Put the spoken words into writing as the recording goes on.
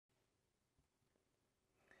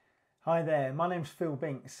Hi there, my name's Phil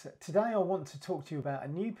Binks. Today I want to talk to you about a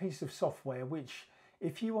new piece of software which,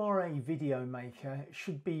 if you are a video maker,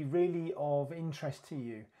 should be really of interest to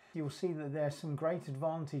you. You'll see that there are some great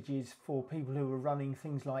advantages for people who are running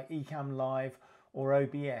things like Ecamm Live or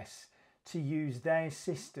OBS to use their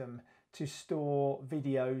system to store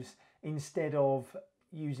videos instead of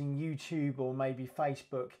using YouTube or maybe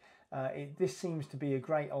Facebook. This seems to be a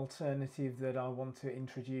great alternative that I want to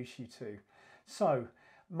introduce you to. So,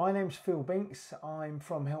 my name's Phil Binks, I'm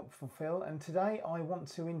from Helpful Phil, and today I want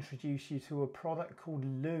to introduce you to a product called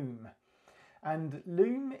Loom. And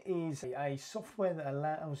Loom is a software that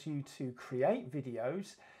allows you to create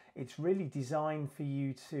videos. It's really designed for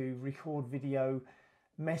you to record video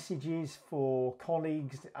messages for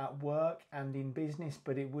colleagues at work and in business,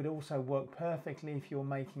 but it would also work perfectly if you're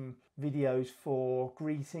making videos for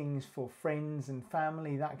greetings for friends and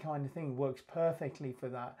family. That kind of thing works perfectly for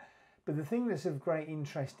that. But the thing that's of great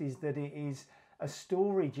interest is that it is a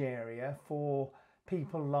storage area for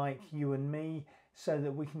people like you and me, so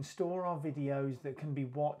that we can store our videos that can be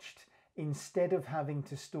watched instead of having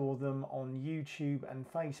to store them on YouTube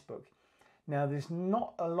and Facebook. Now, there's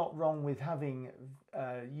not a lot wrong with having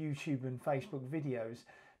YouTube and Facebook videos,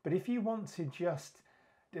 but if you want to just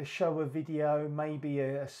show a video, maybe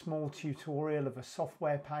a small tutorial of a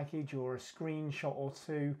software package or a screenshot or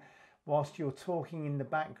two, whilst you're talking in the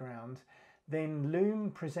background, then Loom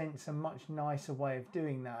presents a much nicer way of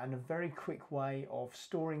doing that and a very quick way of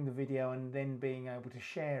storing the video and then being able to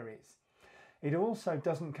share it. It also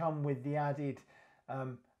doesn't come with the added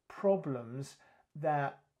problems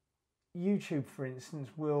that YouTube, for instance,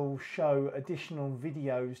 will show additional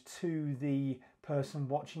videos to the person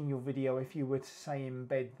watching your video if you were to, say,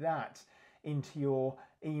 embed that into your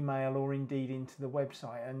email or indeed into the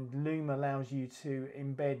website, and Loom allows you to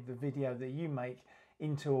embed the video that you make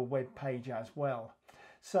into a web page as well.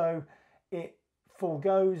 So it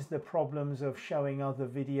forgoes the problems of showing other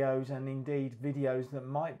videos and indeed videos that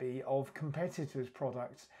might be of competitors'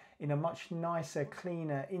 products in a much nicer,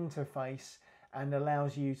 cleaner interface, and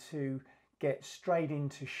allows you to get straight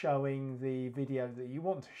into showing the video that you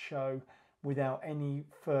want to show without any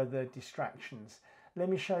further distractions. Let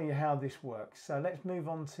me show you how this works. So let's move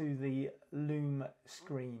on to the Loom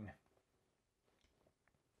screen.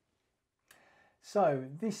 So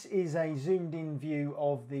this is a zoomed in view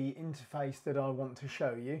of the interface that I want to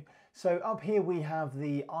show you. So up here we have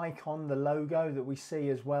the icon, the logo that we see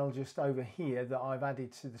as well just over here that I've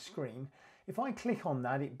added to the screen. If I click on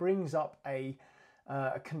that, it brings up a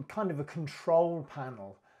kind of a control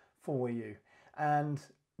panel for you. And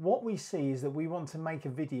what we see is that we want to make a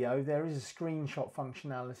video. There is a screenshot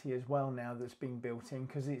functionality as well now that's been built in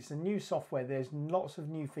because it's a new software. There's lots of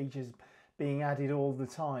new features being added all the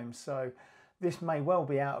time. So this may well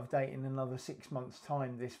be out of date in another 6 months'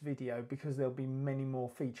 time, this video, because there'll be many more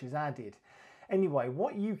features added. Anyway,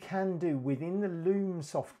 what you can do within the Loom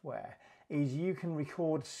software is you can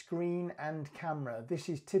record screen and camera. This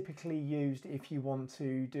is typically used if you want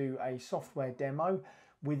to do a software demo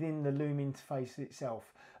within the Loom interface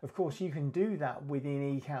itself. Of course, you can do that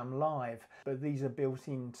within Ecamm Live, but these are built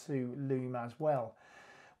into Loom as well.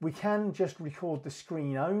 We can just record the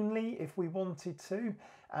screen only if we wanted to,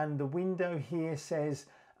 and the window here says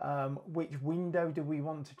which window do we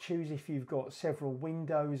want to choose if you've got several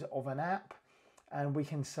windows of an app, and we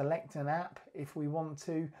can select an app if we want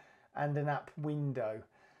to, and an app window.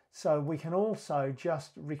 So we can also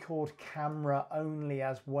just record camera only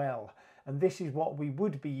as well. And this is what we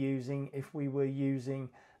would be using if we were using,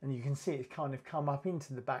 and you can see it's kind of come up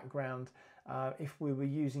into the background, if we were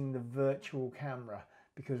using the virtual camera,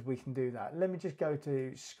 because we can do that. Let me just go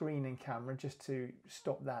to screen and camera just to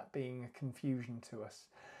stop that being a confusion to us.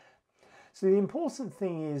 So the important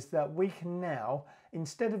thing is that we can now,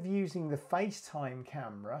 instead of using the FaceTime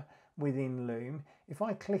camera within Loom, if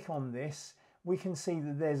I click on this, we can see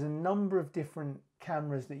that there's a number of different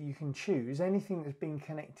cameras that you can choose, anything that's been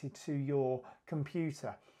connected to your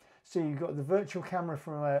computer. So you've got the virtual camera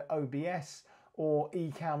from OBS or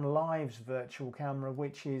Ecamm Live's virtual camera,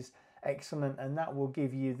 which is excellent, and that will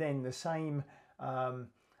give you then the same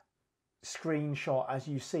screenshot as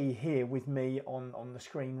you see here with me on the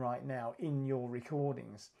screen right now in your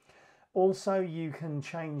recordings. Also, you can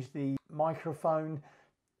change the microphone,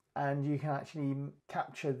 and you can actually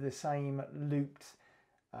capture the same looped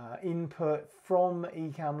input from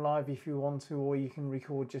Ecamm Live if you want to, or you can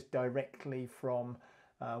record just directly from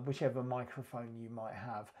whichever microphone you might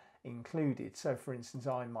have included. So for instance,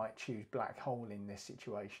 I might choose Black Hole in this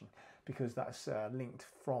situation because that's linked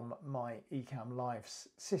from my Ecamm Live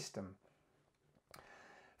system.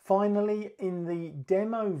 Finally, in the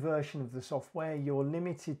demo version of the software, you're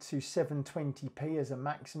limited to 720p as a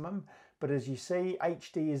maximum, but as you see,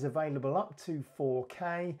 HD is available up to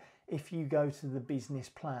 4K if you go to the business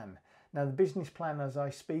plan. Now, the business plan, as I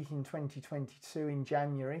speak in 2022 in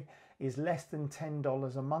January, is less than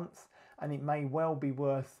 $10 a month, and it may well be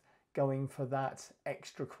worth going for that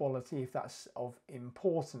extra quality if that's of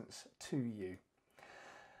importance to you.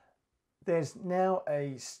 There's now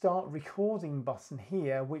a start recording button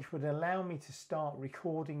here which would allow me to start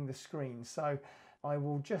recording the screen. So I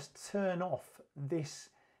will just turn off this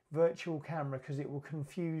virtual camera because it will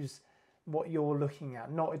confuse what you're looking at.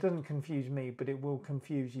 It doesn't confuse me, but it will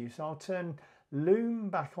confuse you. So I'll turn Loom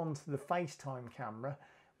back onto the FaceTime camera,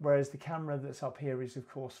 whereas the camera that's up here is of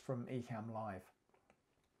course from Ecamm Live.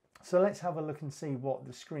 So let's have a look and see what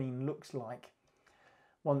the screen looks like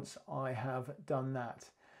once I have done that.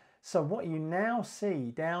 So what you now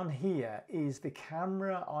see down here is the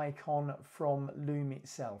camera icon from Loom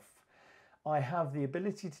itself. I have the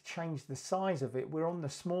ability to change the size of it. We're on the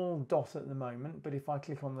small dot at the moment, but if I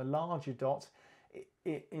click on the larger dot,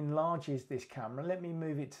 it enlarges this camera. Let me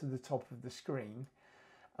move it to the top of the screen.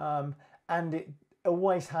 And it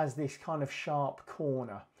always has this kind of sharp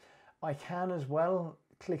corner. I can as well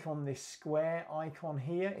click on this square icon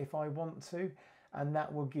here if I want to, and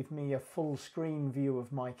that will give me a full screen view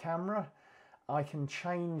of my camera. I can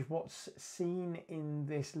change what's seen in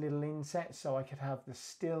this little inset, so I could have the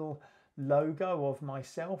still logo of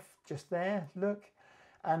myself just there, look.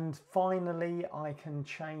 And finally, I can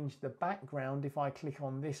change the background if I click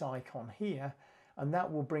on this icon here, and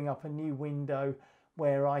that will bring up a new window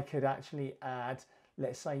where I could actually add,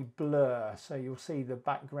 let's say, blur. So you'll see the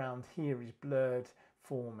background here is blurred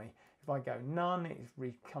for me. If I go none,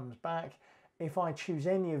 it comes back. If I choose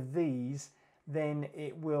any of these, then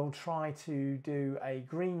it will try to do a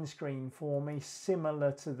green screen for me,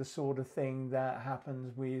 similar to the sort of thing that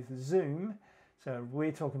happens with Zoom. So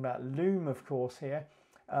we're talking about Loom, of course, here,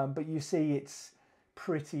 but you see it's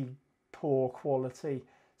pretty poor quality,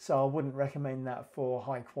 so I wouldn't recommend that for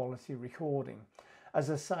high quality recording.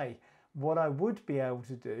 As I say, what I would be able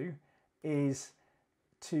to do is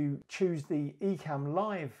to choose the Ecamm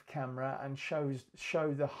Live camera and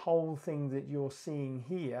show the whole thing that you're seeing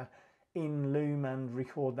here in Loom and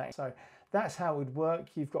record that. So that's how it would work.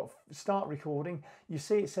 You've got start recording. You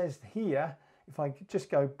see it says here, if I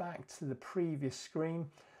just go back to the previous screen,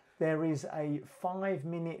 there is a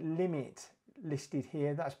 5-minute limit listed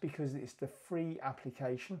here. That's because it's the free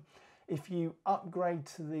application. If you upgrade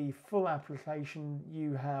to the full application,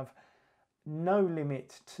 you have no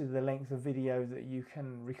limit to the length of video that you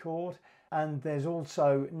can record, and there's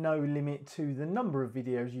also no limit to the number of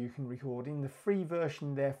videos you can record. In the free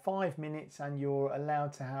version they're 5 minutes and you're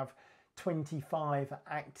allowed to have 25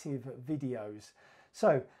 active videos.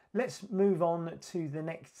 So let's move on to the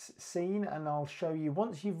next scene, and I'll show you,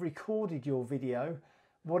 once you've recorded your video,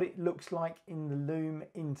 what it looks like in the Loom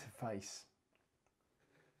interface.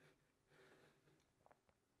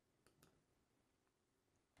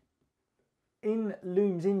 In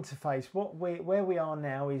Loom's interface, where we are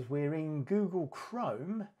now is we're in Google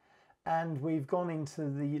Chrome, and we've gone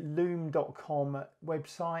into the loom.com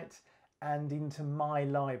website and into my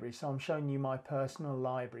library. So I'm showing you my personal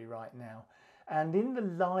library right now. And in the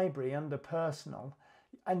library under personal,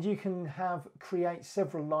 and you can create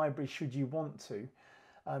several libraries should you want to.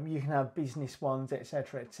 You can have business ones,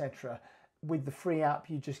 etc., etc. With the free app,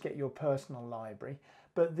 you just get your personal library.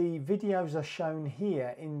 But the videos are shown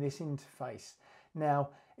here in this interface. Now,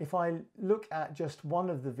 if I look at just one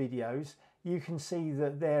of the videos, you can see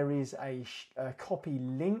that there is a copy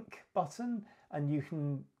link button, and you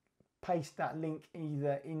can paste that link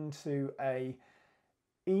either into a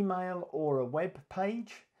email or a web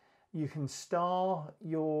page. You can star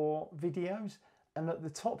your videos, and at the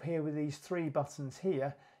top here with these 3 buttons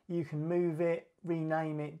here, you can move it,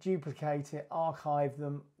 rename it, duplicate it, archive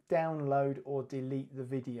them, download or delete the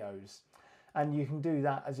videos, and you can do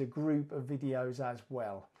that as a group of videos as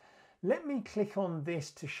well. Let me click on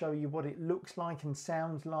this to show you what it looks like and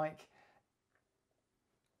sounds like.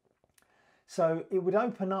 So it would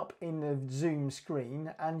open up in the Zoom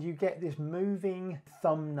screen and you get this moving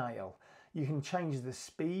thumbnail. You can change the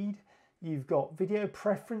speed. You've got video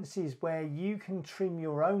preferences where you can trim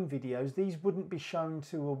your own videos. These wouldn't be shown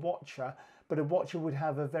to a watcher, but a watcher would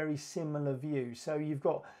have a very similar view. So you've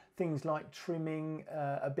got things like trimming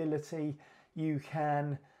ability. You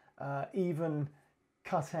can even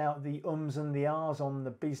cut out the ums and the ahs on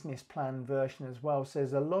the business plan version as well. So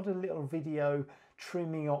there's a lot of little video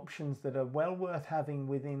trimming options that are well worth having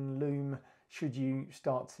within Loom should you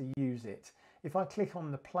start to use it. If I click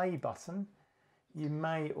on the play button, You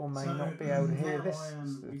may or may not be able to hear this.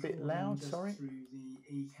 It's a bit loud, just sorry. Through the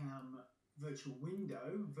Ecamm virtual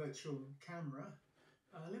window, virtual camera.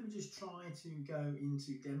 Let me just try to go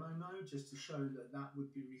into demo mode just to show that that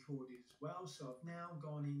would be recorded as well. So I've now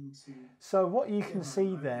gone into. So what you can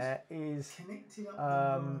see there is connected up the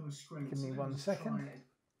wrong screen. Give me so 1 second.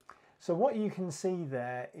 So what you can see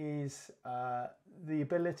there is the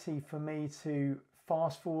ability for me to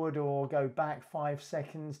fast forward or go back 5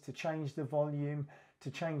 seconds, to change the volume, to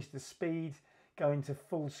change the speed, go into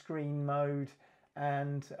full screen mode,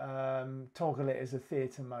 and toggle it as a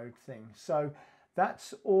theatre mode thing. So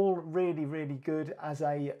that's all really, really good as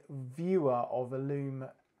a viewer of a Loom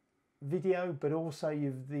video, but also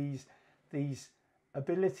you've these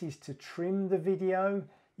abilities to trim the video.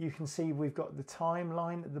 You can see we've got the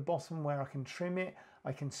timeline at the bottom where I can trim it.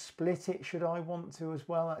 I can split it should I want to as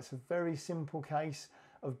well. That's a very simple case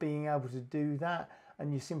of being able to do that.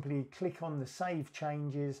 And you simply click on the save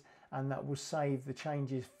changes and that will save the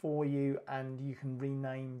changes for you, and you can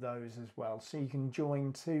rename those as well. So you can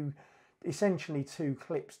join essentially two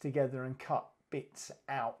clips together and cut bits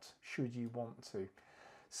out should you want to.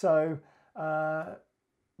 So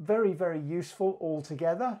very, very useful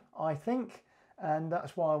altogether, I think. And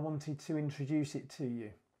that's why I wanted to introduce it to you.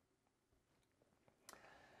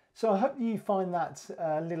 So I hope you find that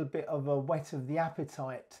a little bit of a whet of the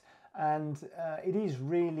appetite, and it is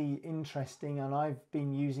really interesting, and I've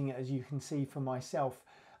been using it, as you can see, for myself,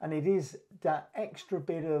 and it is that extra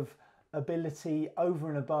bit of ability over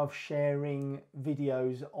and above sharing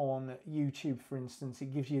videos on YouTube, for instance.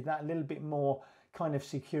 It gives you that little bit more kind of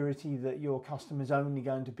security that your customer's only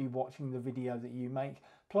going to be watching the video that you make.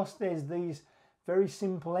 Plus there's these very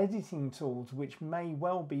simple editing tools which may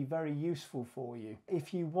well be very useful for you.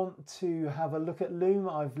 If you want to have a look at Loom,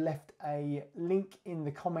 I've left a link in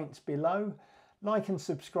the comments below. Like and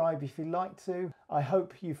subscribe if you'd like to. I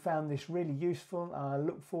hope you found this really useful. I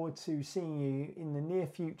look forward to seeing you in the near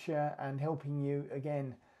future and helping you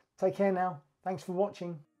again. Take care now. Thanks for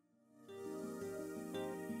watching.